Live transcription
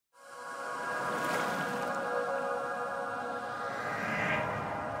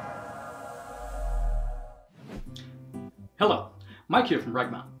Hello, Mike here from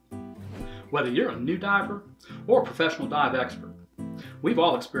RegMount. Whether you're a new diver or a professional dive expert, we've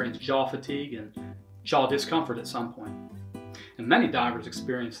all experienced jaw fatigue and jaw discomfort at some point. And many divers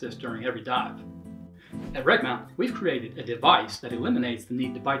experience this during every dive. At RegMount, we've created a device that eliminates the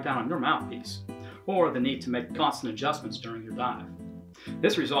need to bite down on your mouthpiece or the need to make constant adjustments during your dive.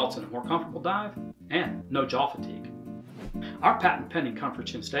 This results in a more comfortable dive and no jaw fatigue. Our patent-pending Comfort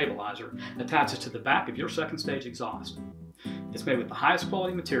Chin Stabilizer attaches to the back of your second stage exhaust. It's made with the highest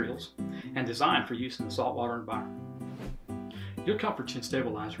quality materials and designed for use in the saltwater environment. Your Comfort Chin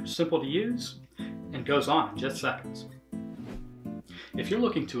Stabilizer is simple to use and goes on in just seconds. If you're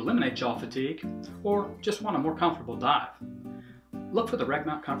looking to eliminate jaw fatigue or just want a more comfortable dive, look for the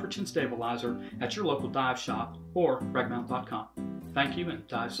RegMount Comfort Chin Stabilizer at your local dive shop or regmount.com. Thank you and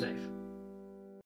dive safe.